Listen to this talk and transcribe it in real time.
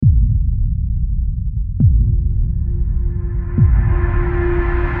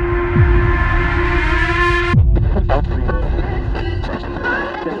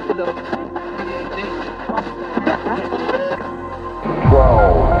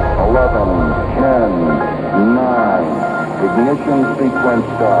10, 9, ignition sequence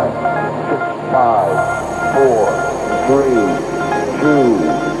start. 6, 5, 4, 3, 2,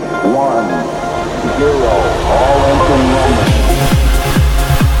 1, 0. All engine running.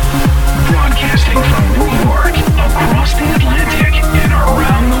 Broadcasting from New York, across the Atlantic, and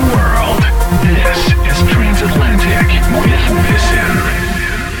around the world. This is Transatlantic with Visin.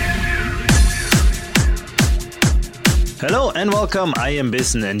 Hello and welcome, I am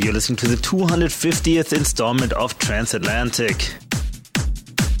Bissen and you're listening to the 250th installment of Transatlantic.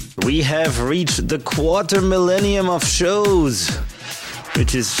 We have reached the quarter millennium of shows,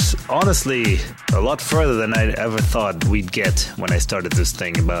 which is honestly a lot further than I ever thought we'd get when I started this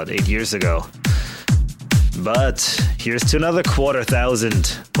thing about 8 years ago. But here's to another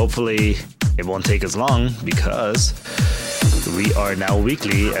 250,000. Hopefully it won't take as long because we are now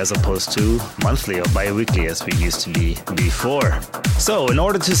weekly as opposed to monthly or bi-weekly as we used to be before. So in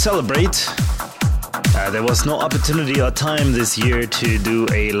order to celebrate, there was no opportunity or time this year to do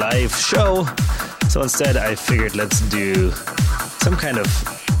a live show. So instead I figured let's do some kind of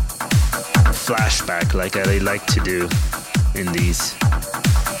flashback like I like to do in these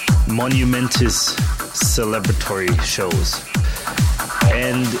monumentous celebratory shows.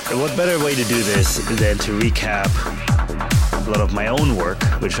 And what better way to do this than to recap a lot of my own work,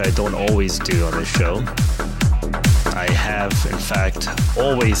 which I don't always do on this show. I have, in fact,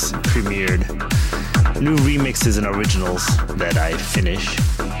 always premiered new remixes and originals that I finish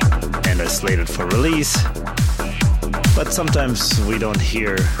and are slated for release. But sometimes we don't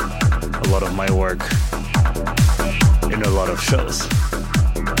hear a lot of my work in a lot of shows.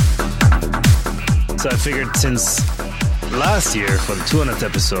 So I figured since last year, for the 200th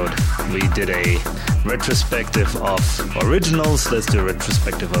episode, we did a retrospective of originals. Let's do a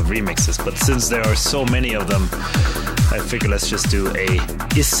retrospective of remixes. But since there are so many of them, I figured let's just do a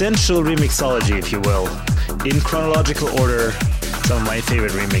essential remixology, if you will, in chronological order, some of my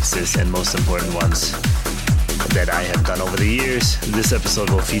favorite remixes and most important ones that I have done over the years. This episode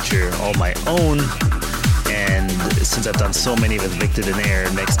will feature all my own, and since I've done so many with Victor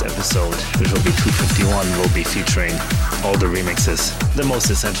Denaire, next episode, which will be 251, will be featuring all the remixes, the most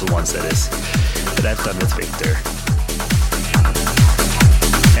essential ones that is, that I've done with Victor.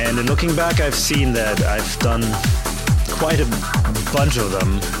 And in looking back, I've seen that I've done quite a bunch of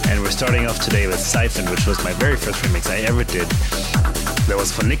them, and we're starting off today with Siphon, which was my very first remix I ever did. That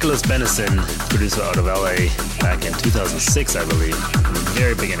was for Nicholas Benison, producer out of LA, back in 2006, I believe, the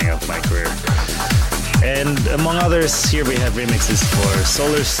very beginning of my career. And among others, here we have remixes for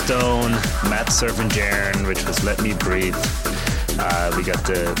Solar Stone, Matt Surf and Jaren, which was Let Me Breathe. We got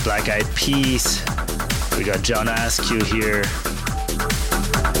the Black Eyed Peas. We got John Askew here,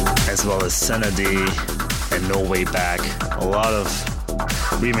 as well as Senadi and No Way Back. A lot of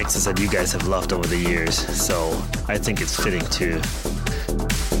remixes that you guys have loved over the years, so I think it's fitting to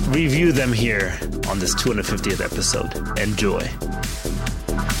review them here on this 250th episode. Enjoy.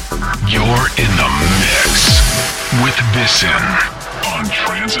 You're in the mix with Visin on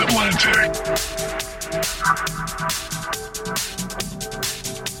Transatlantic.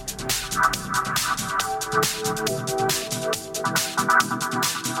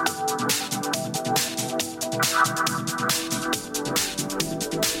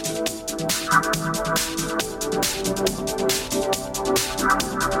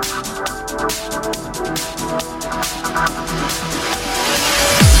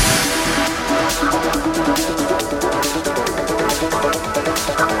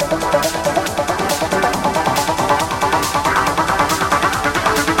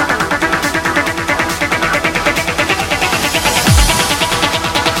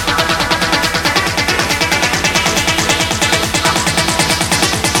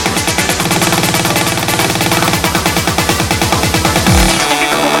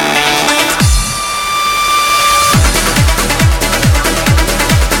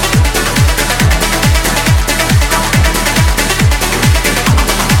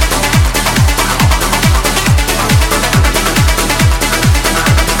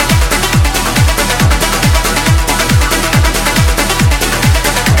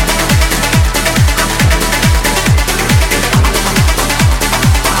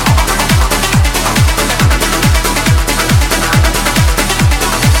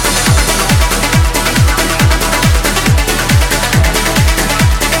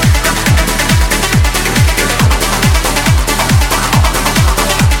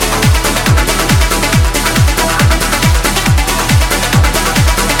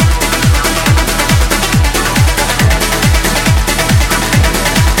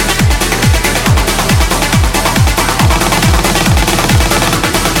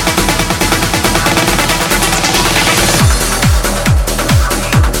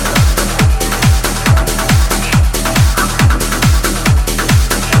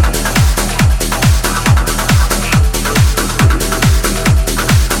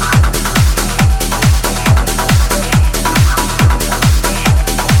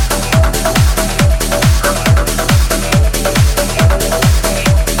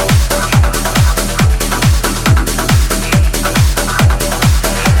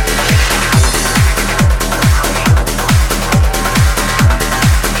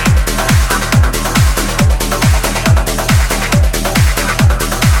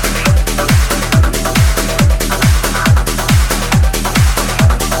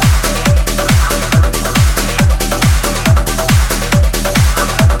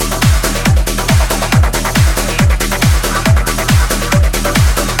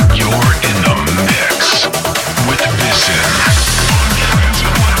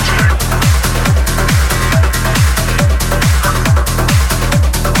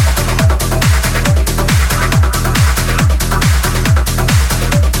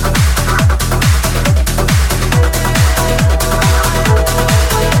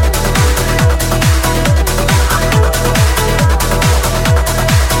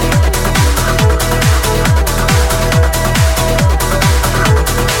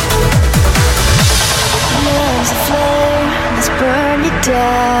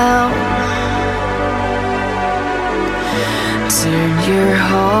 Turn your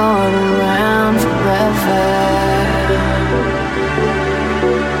heart around forever.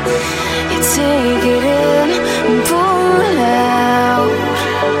 You take it in and pull it out.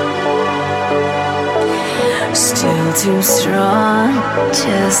 Still too strong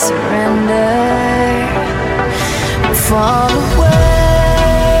to surrender. Fall away.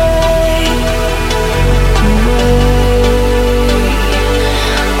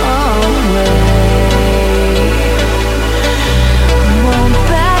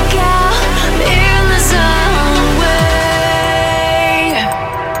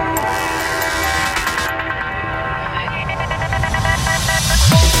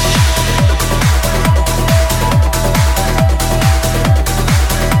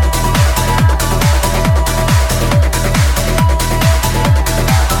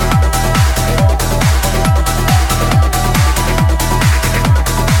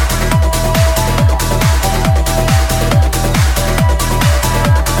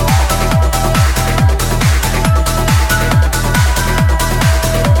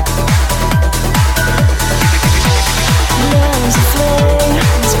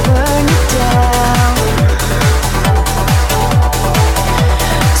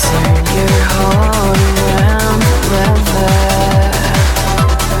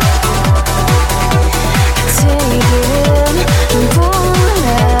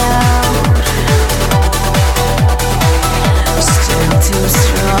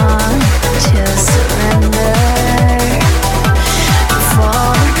 on Transatlantic.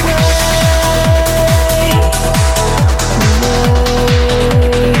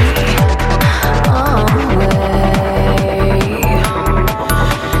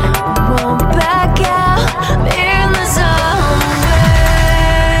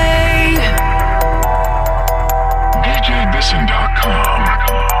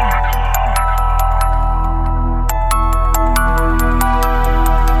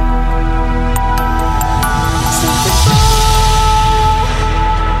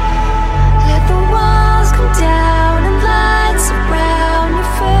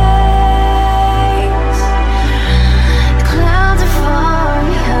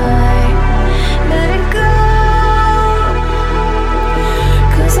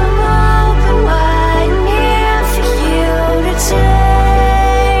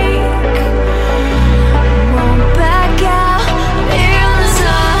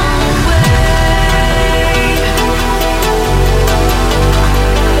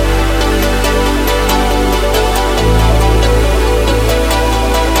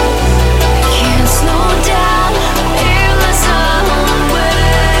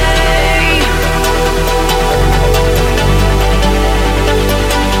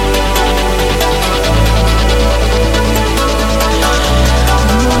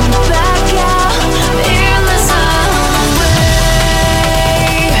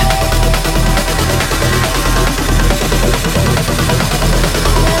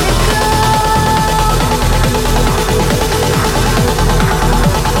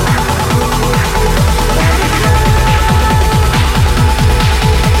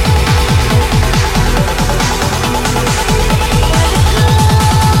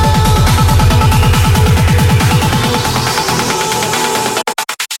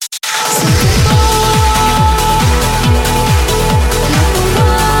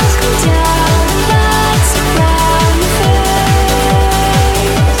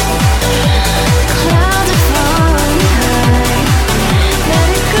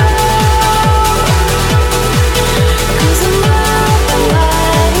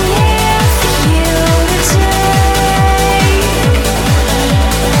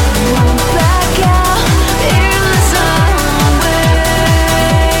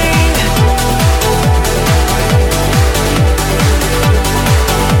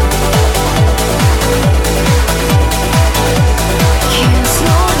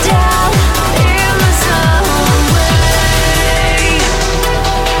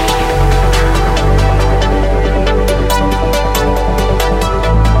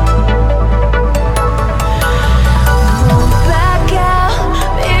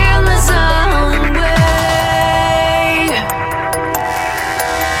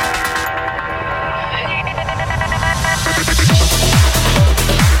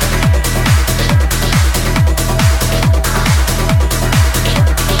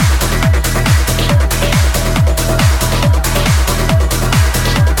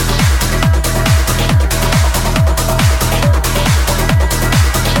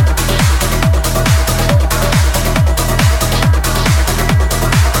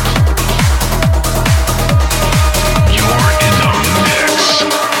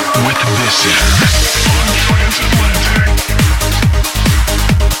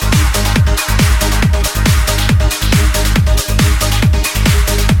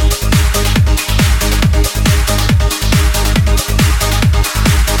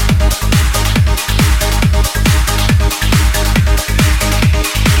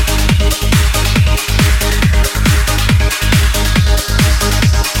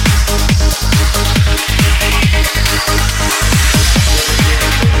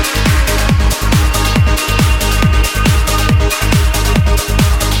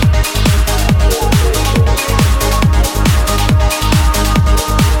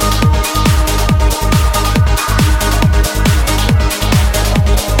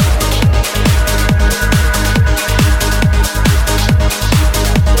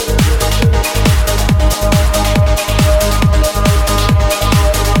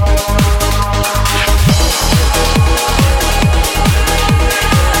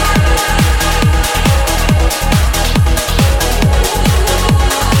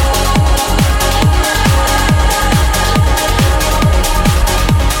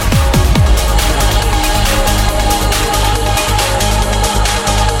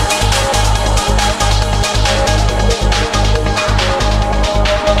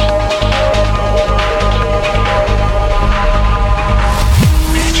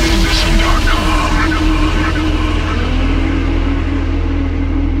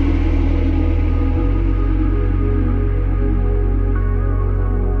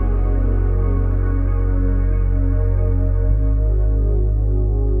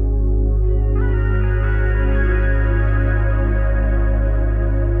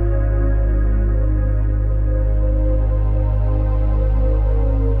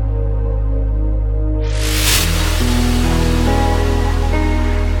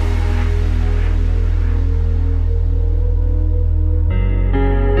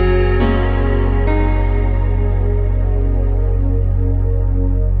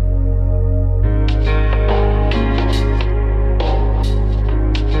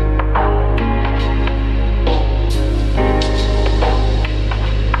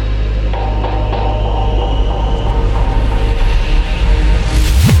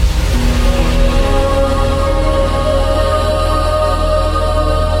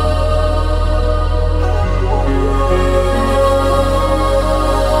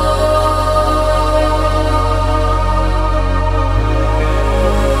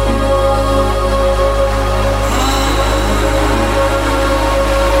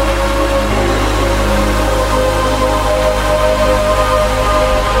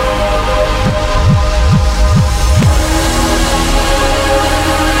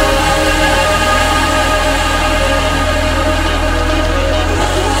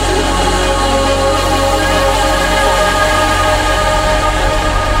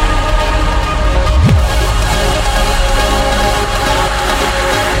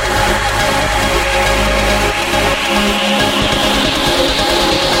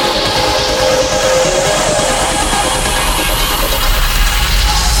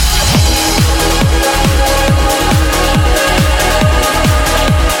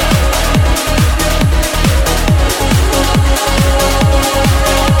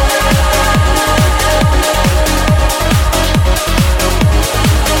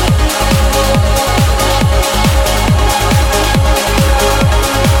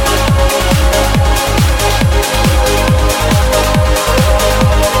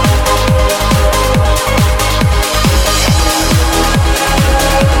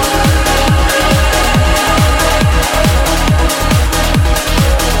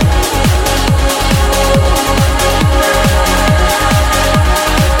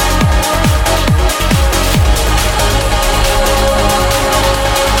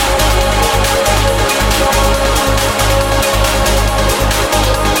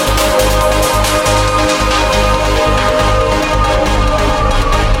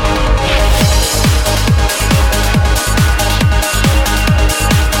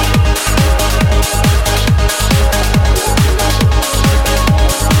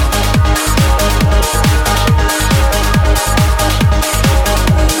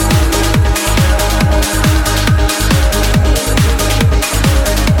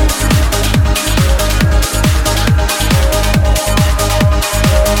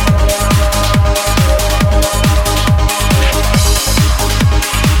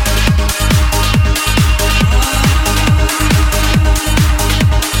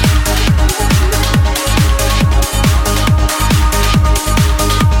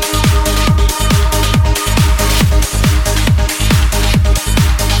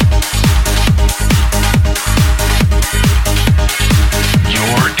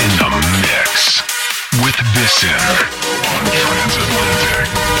 Bisson on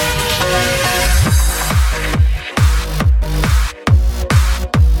Transatlantic.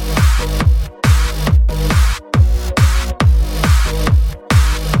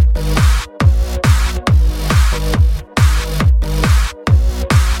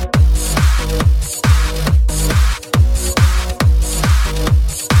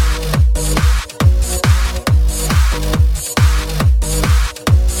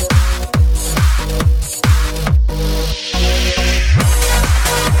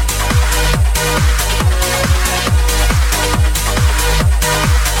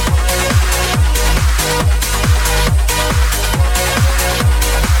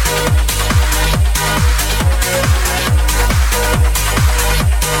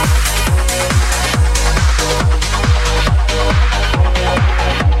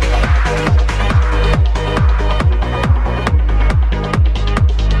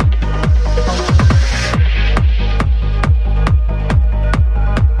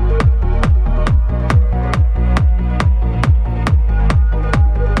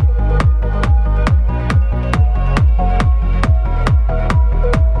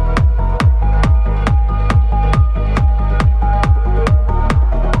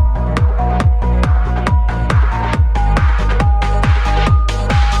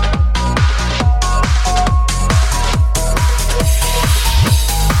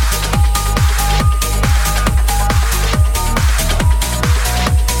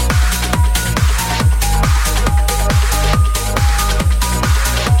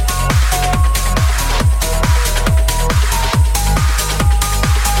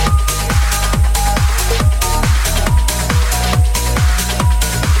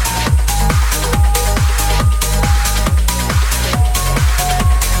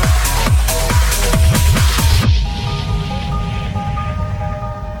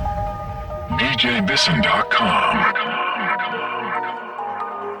 DJBisson.com.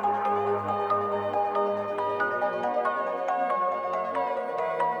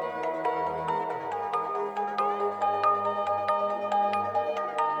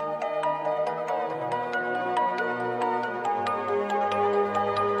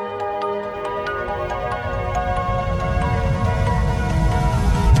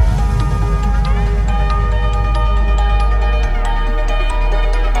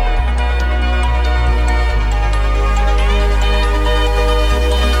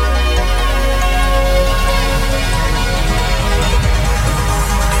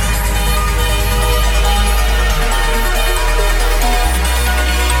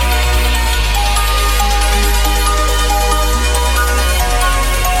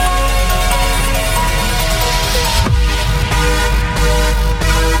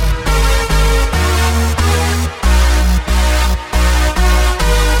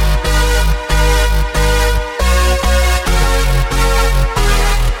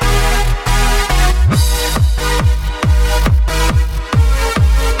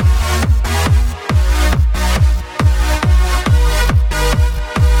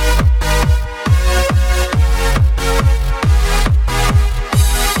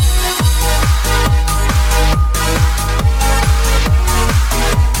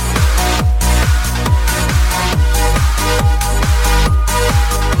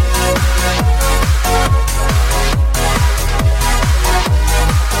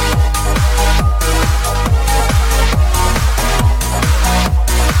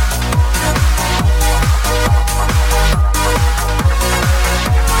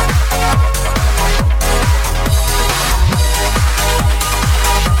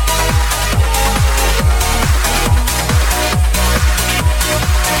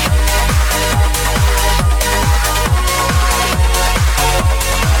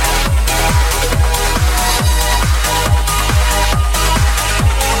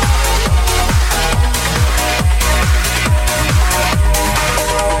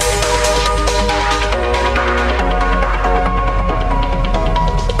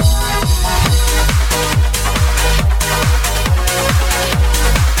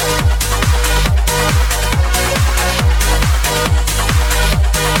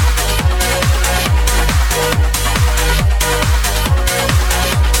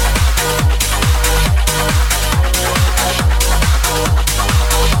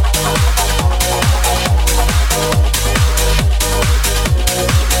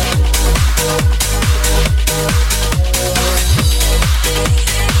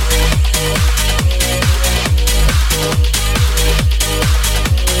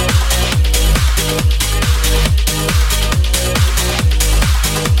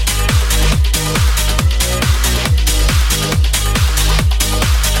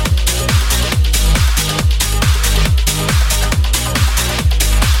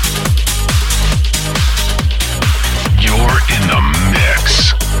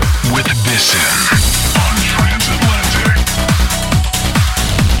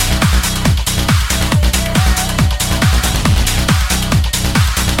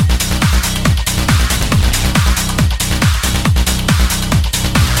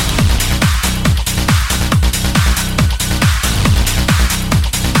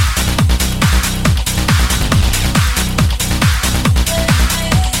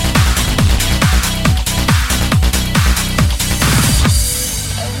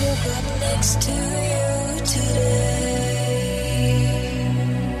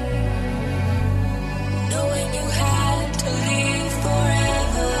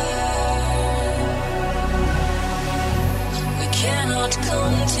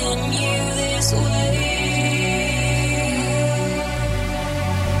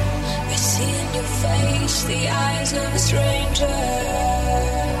 face the eyes of a stranger.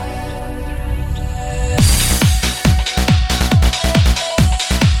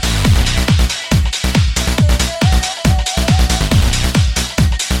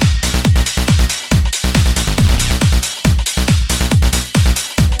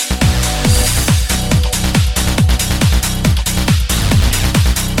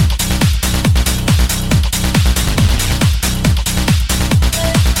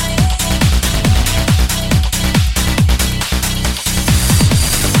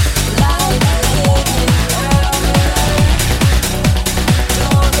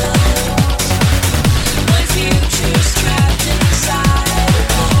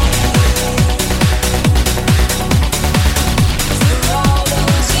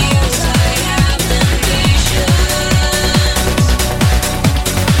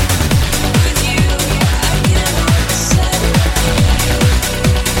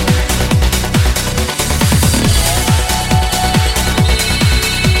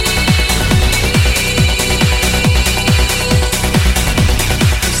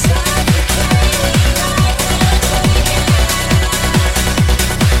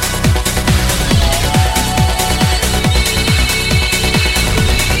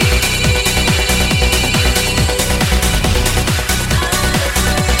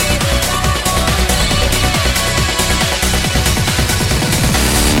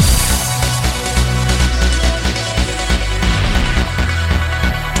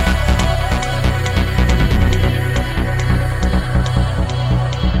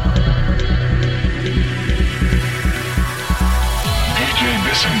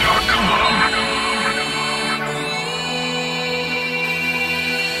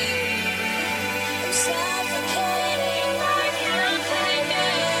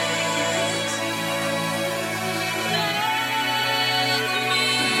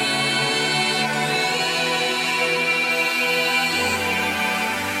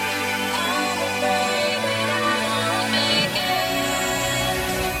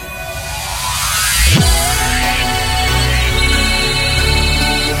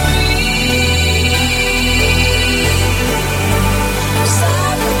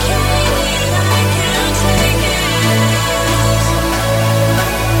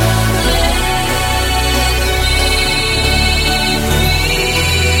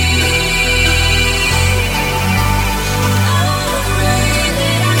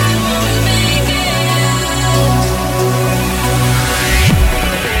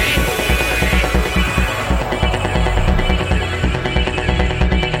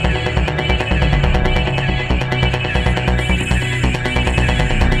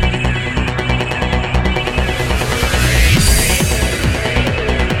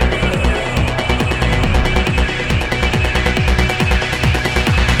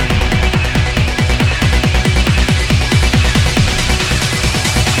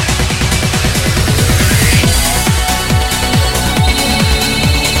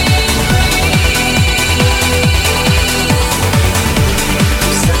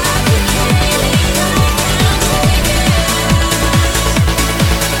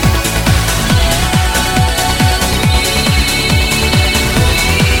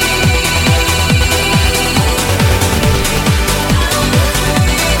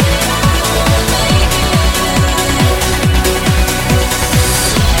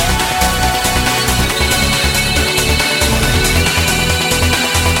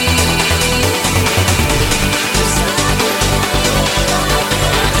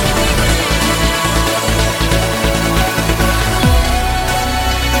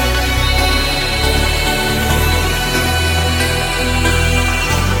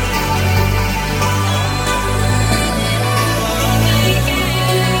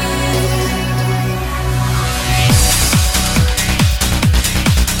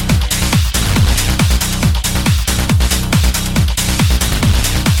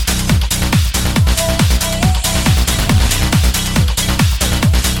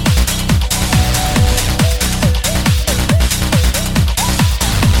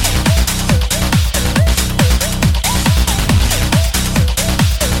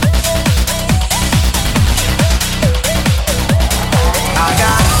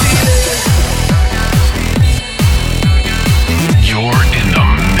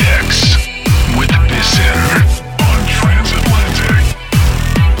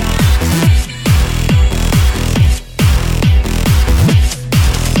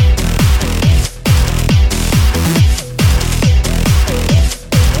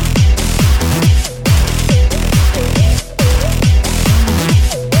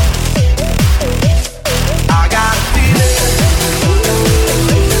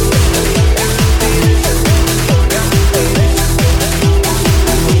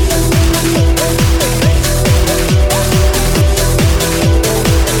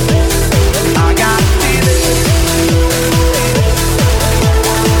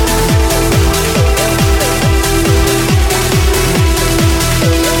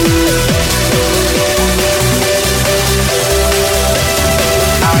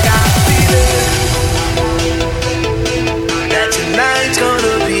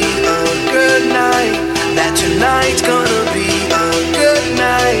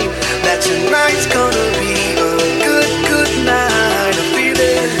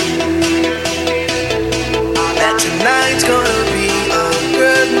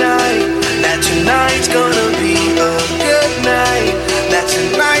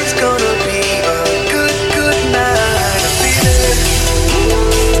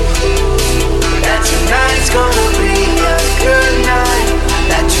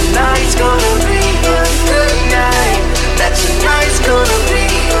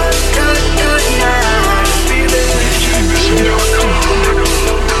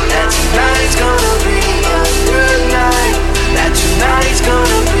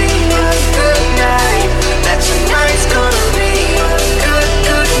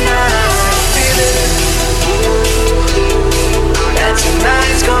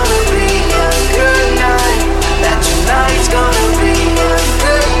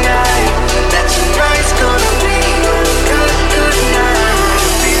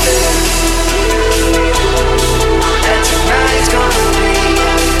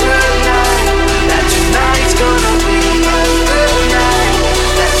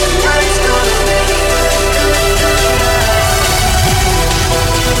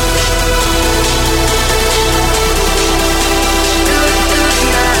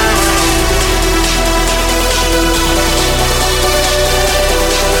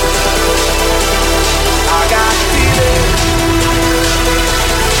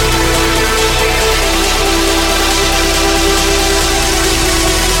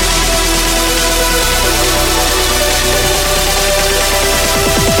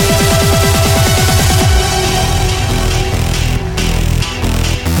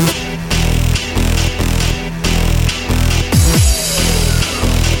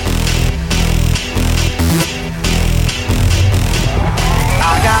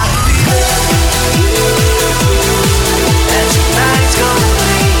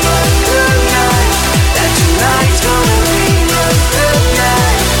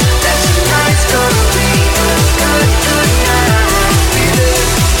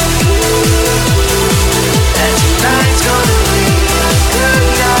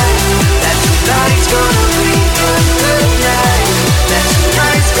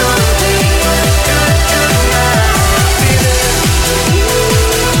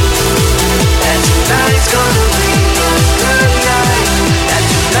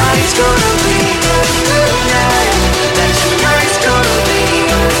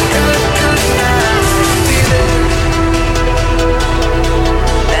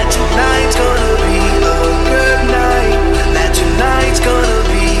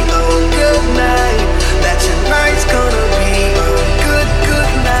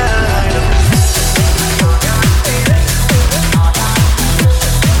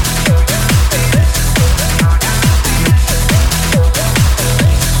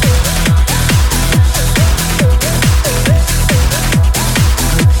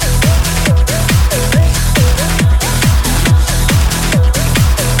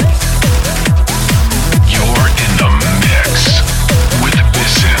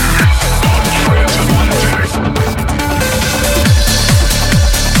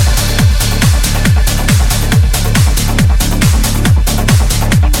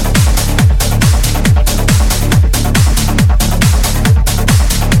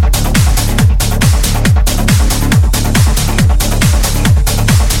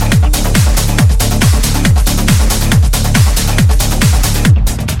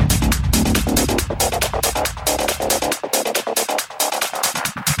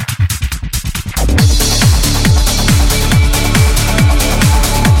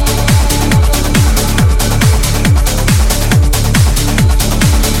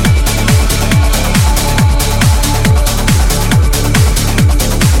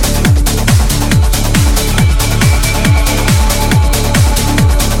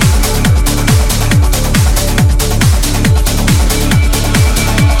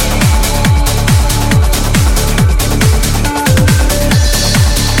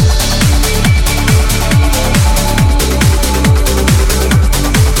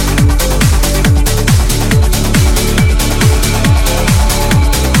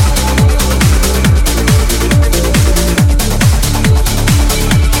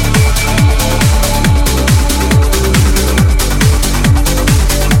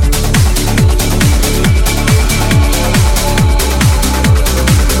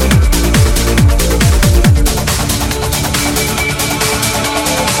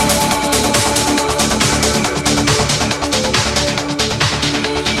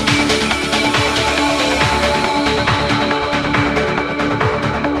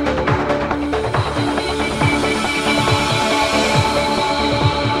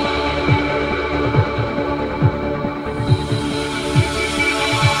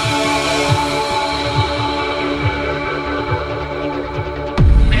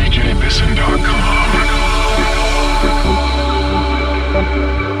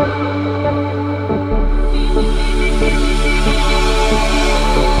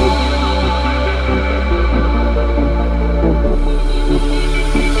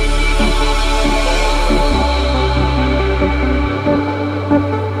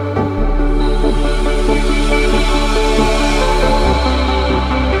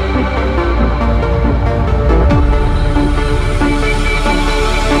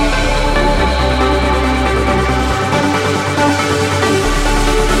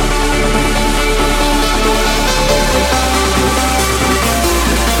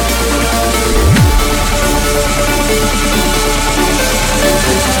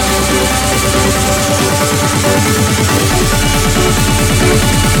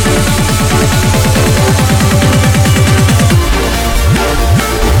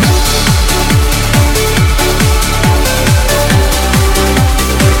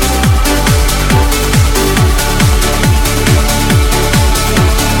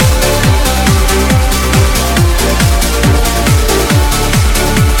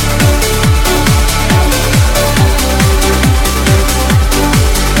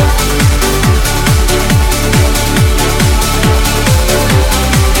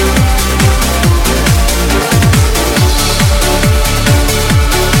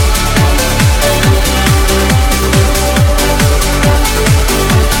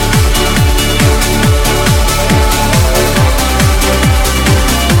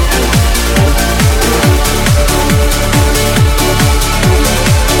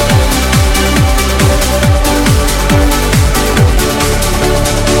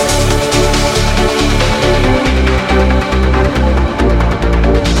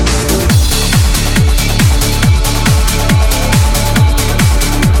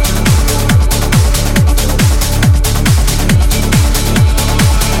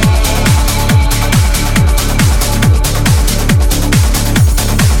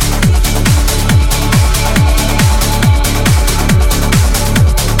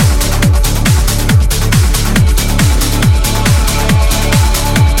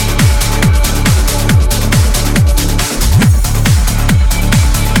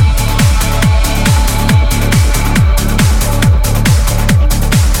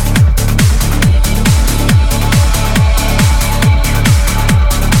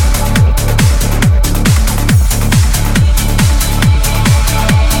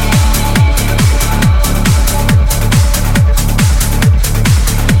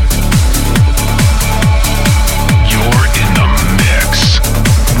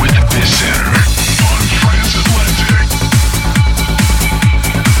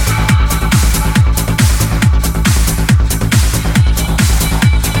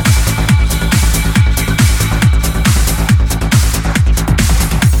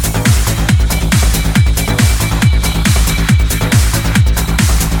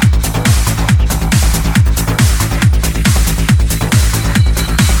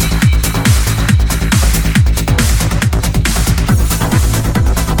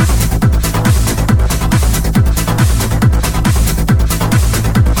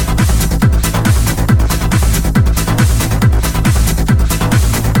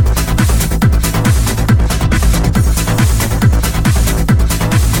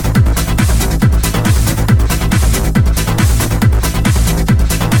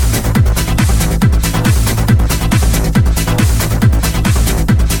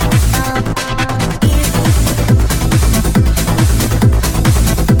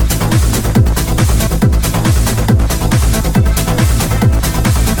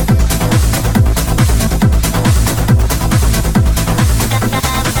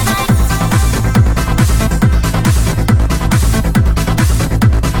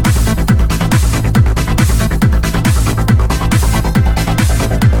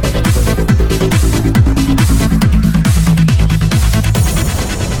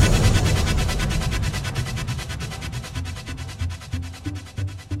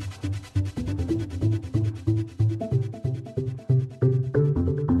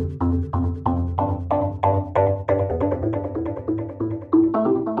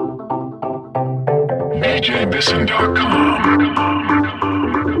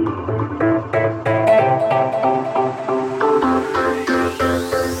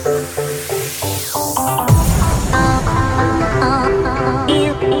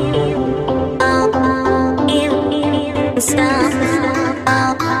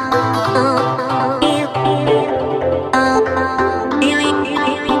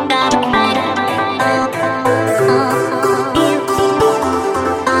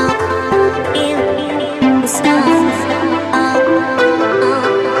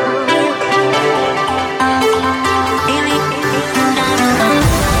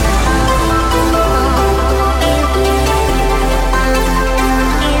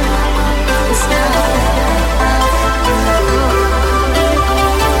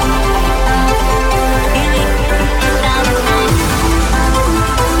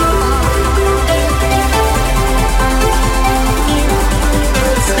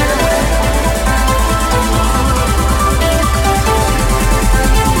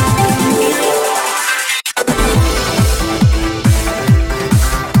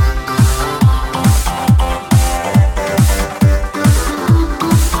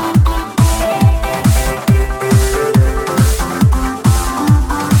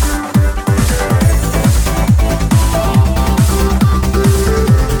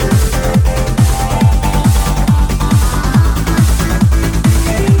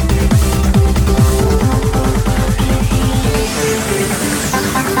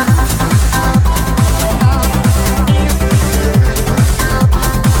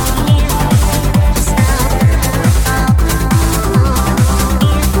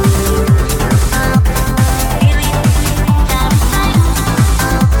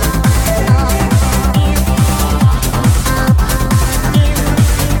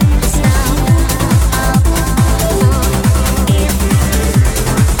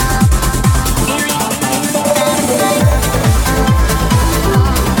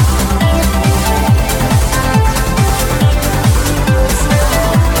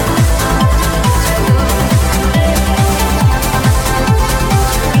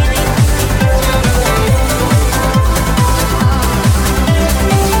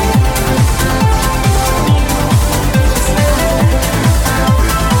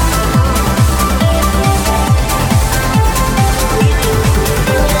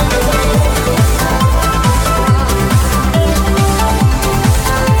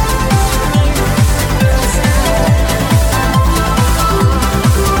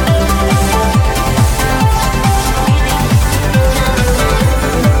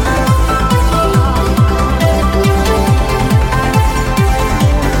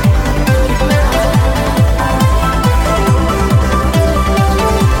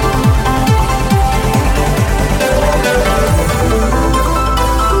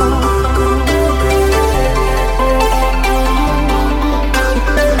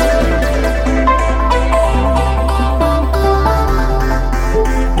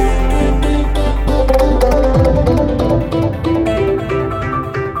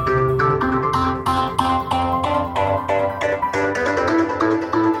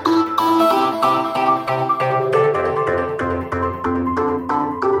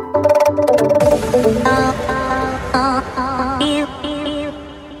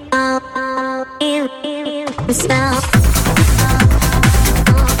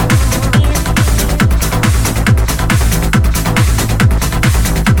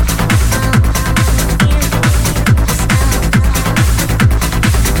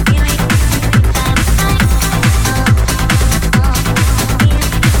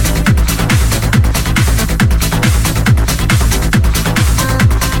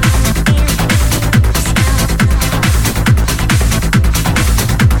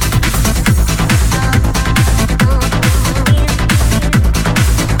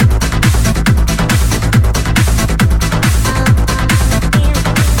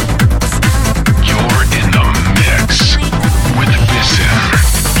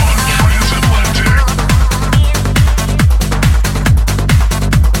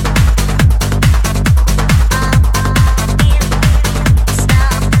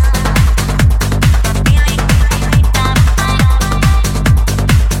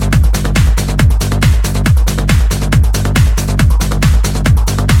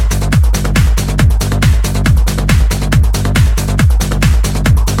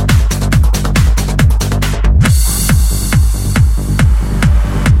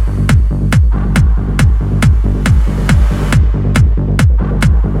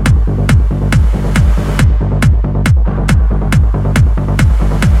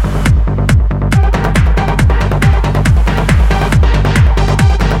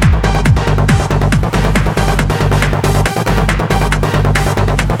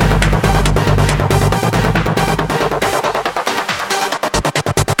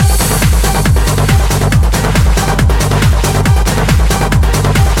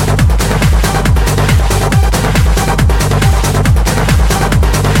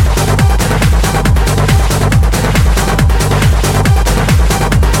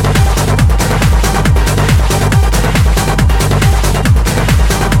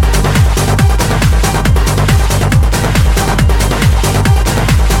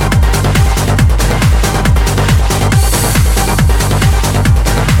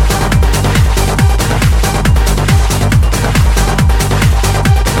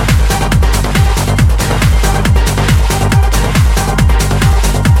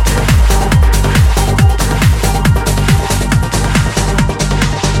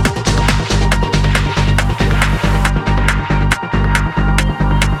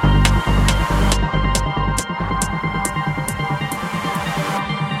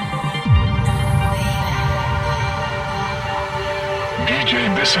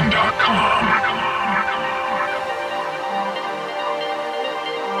 TransAtlanticListen.com.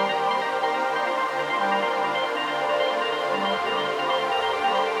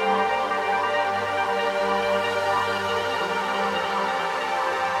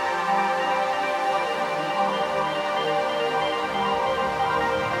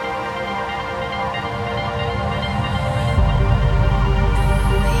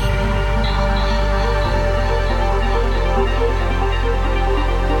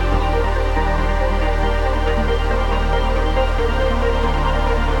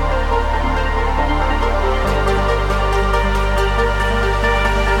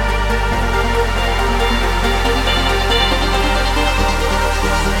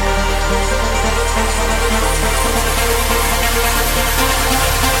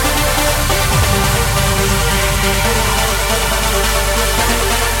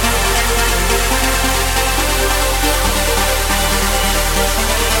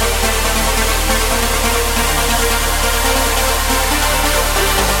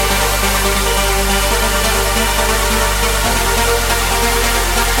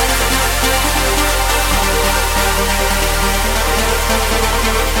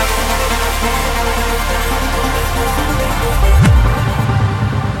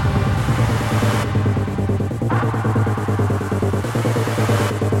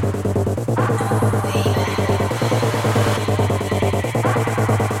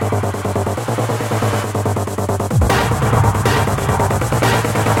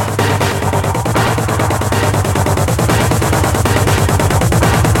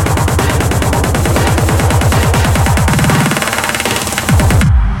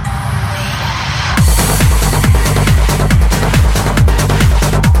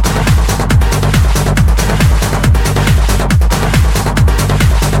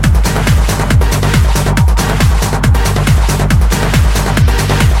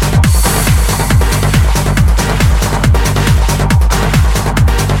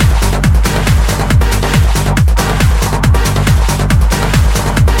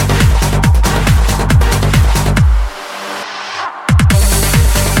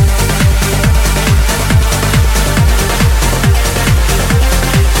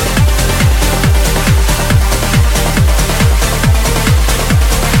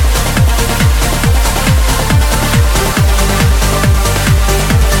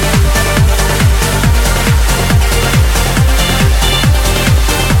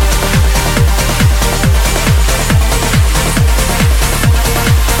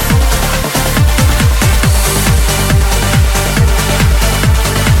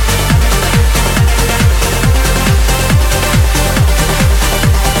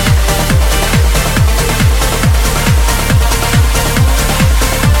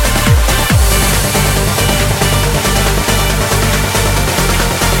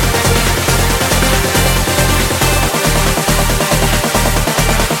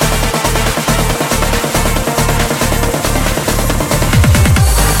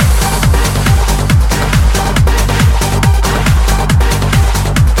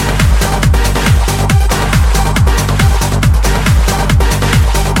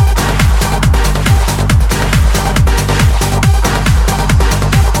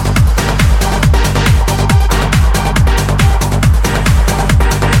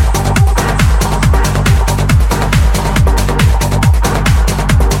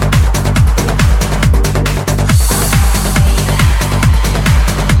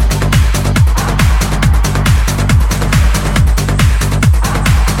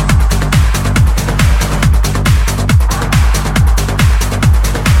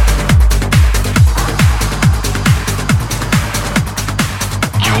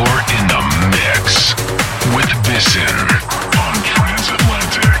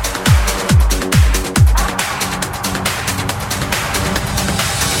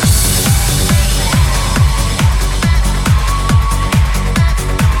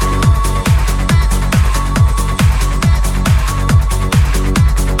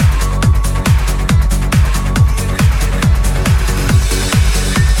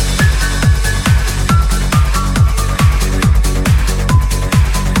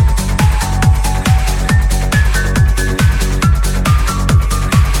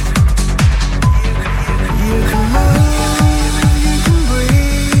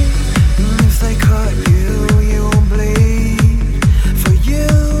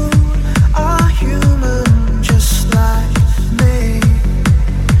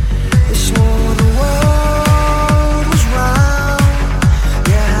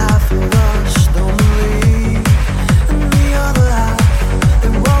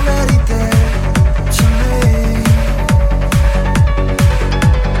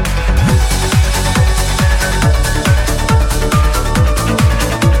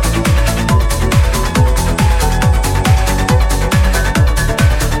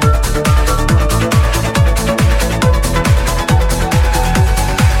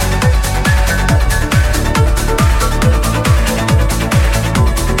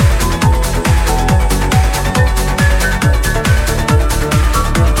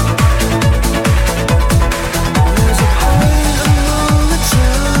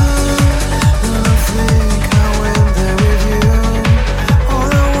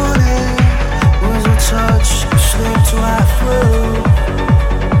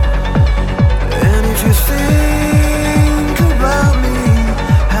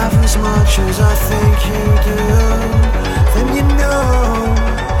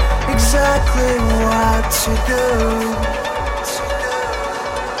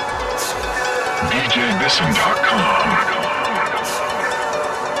 DJBisson.com.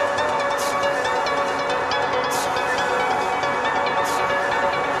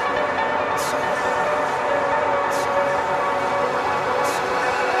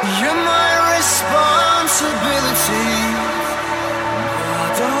 You're my responsibility.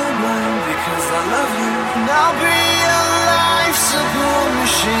 I don't mind because I love you. And I'll be a life support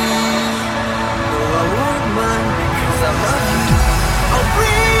machine. No, I won't mind because I love you. I'll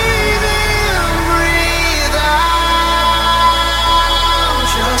breathe in, breathe out,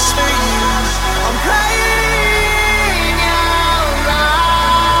 just for you. I'm praying out loud,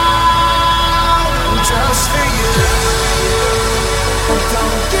 just for you.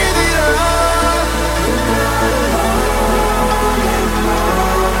 Don't give it up.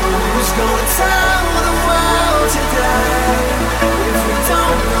 Who's gonna tell the world today? If we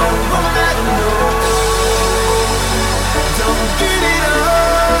don't know, we'll never know. Don't give it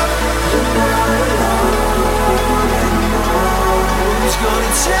up. Who's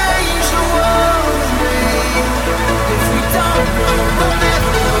gonna change the world with me? If we don't know, we'll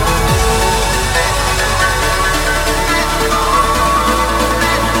never know.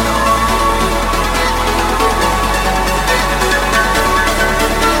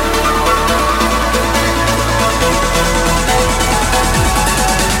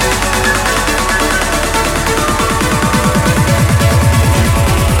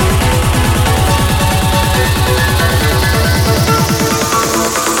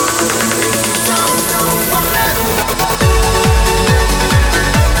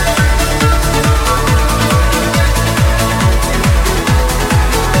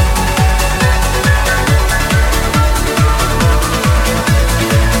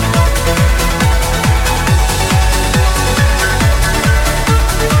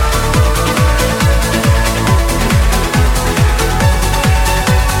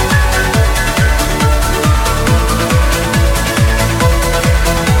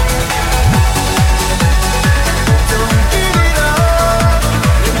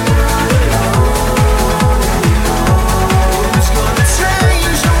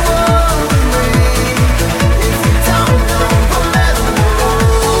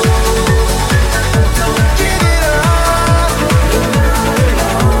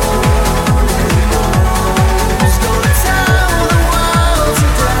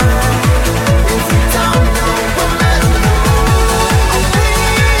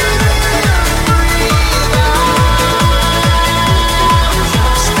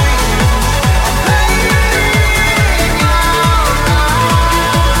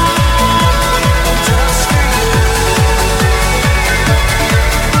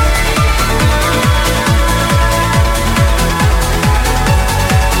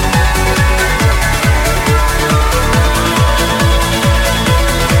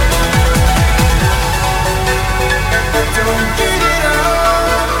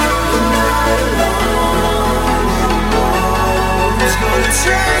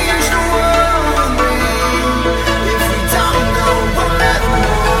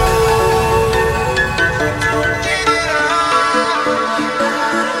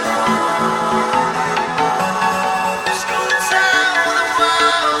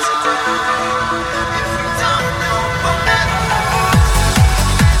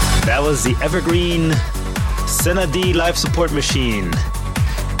 The Evergreen Senna D live support machine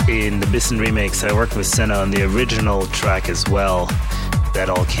in the Bisson remix. I worked with Senna on the original track as well. That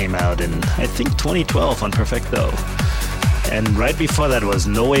all came out in, I think, 2012 on Perfecto. And right before that was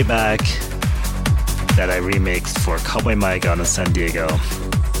No Way Back that I remixed for Cowboy Mike out of San Diego.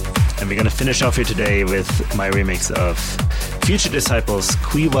 And we're gonna finish off here today with my remix of Future Disciples'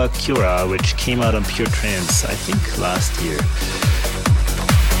 Kuiwa Kura, which came out on Pure Trance, I think, last year.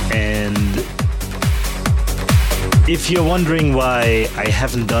 And if you're wondering why I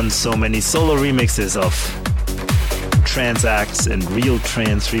haven't done so many solo remixes of trance acts and real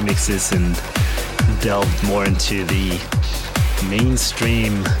trance remixes and delved more into the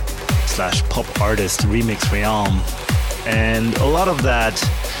mainstream / pop artist remix realm, and a lot of that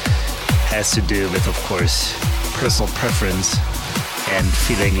has to do with, of course, personal preference and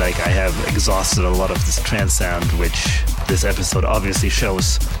feeling like I have exhausted a lot of this trance sound, which this episode obviously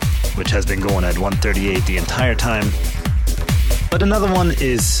shows, which has been going at 138 the entire time. But another one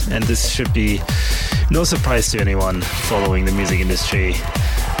is, and this should be no surprise to anyone following the music industry,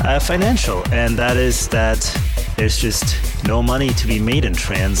 financial, and that is that there's just no money to be made in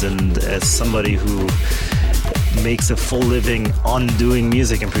trance, and as somebody who makes a full living on doing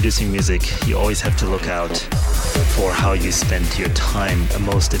music and producing music, you always have to look out for how you spend your time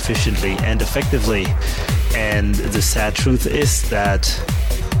most efficiently and effectively. And the sad truth is that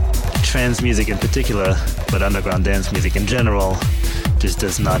trance music in particular, but underground dance music in general, just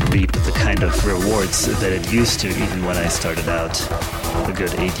does not reap the kind of rewards that it used to, even when I started out a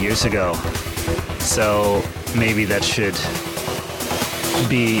good 8 years ago. So maybe that should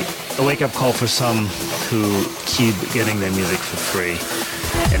be a wake-up call for some who keep getting their music for free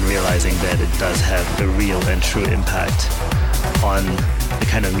and realizing that it does have a real and true impact on the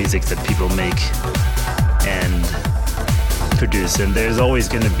kind of music that people make and produce. And there's always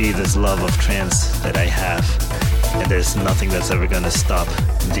going to be this love of trance that I have, and there's nothing that's ever going to stop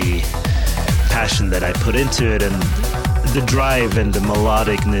the passion that I put into it and the drive and the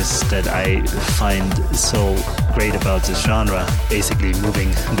melodicness that I find so great about this genre, basically moving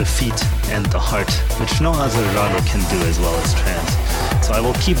the feet and the heart, which no other genre can do as well as trance. So I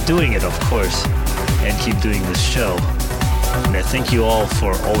will keep doing it, of course, and keep doing this show. And I thank you all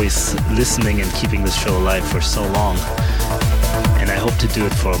for always listening and keeping this show alive for so long. And I hope to do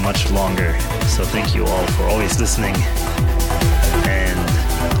it for much longer. So thank you all for always listening. And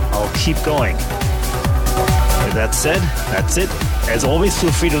I'll keep going. With that said, that's it. As always,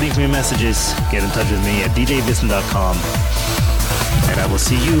 feel free to leave me messages. Get in touch with me at djbissen.com. And I will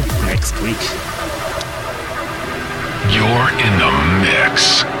see you next week. You're in the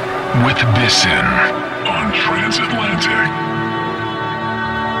mix with Bissen on Transatlantic.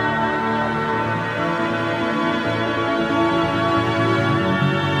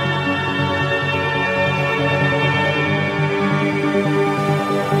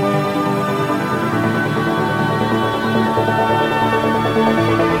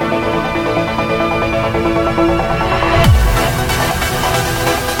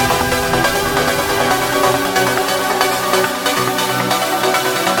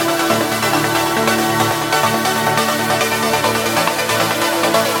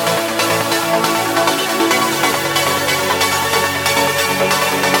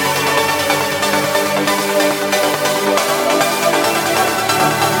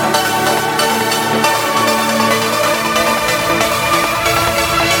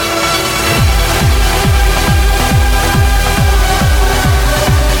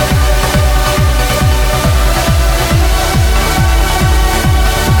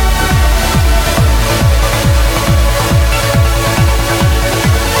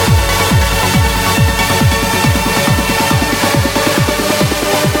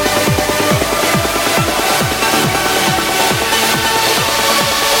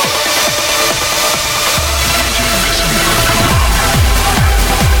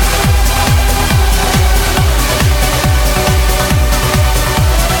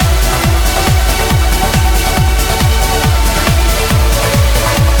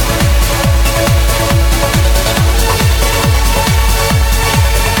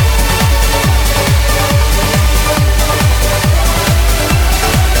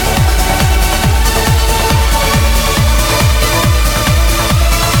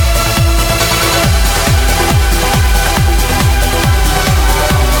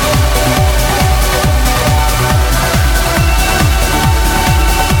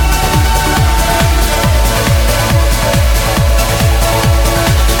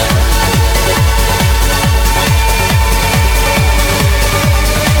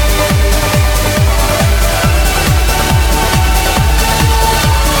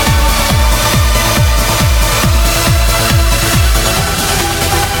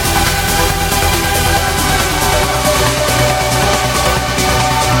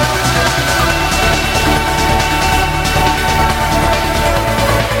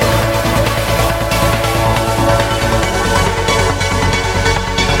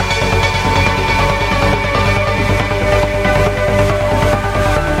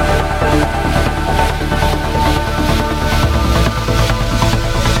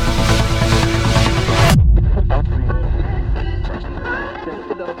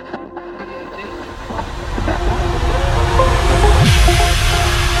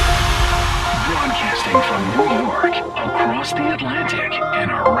 Broadcasting from New York, across the Atlantic,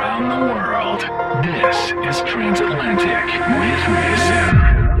 and around the world.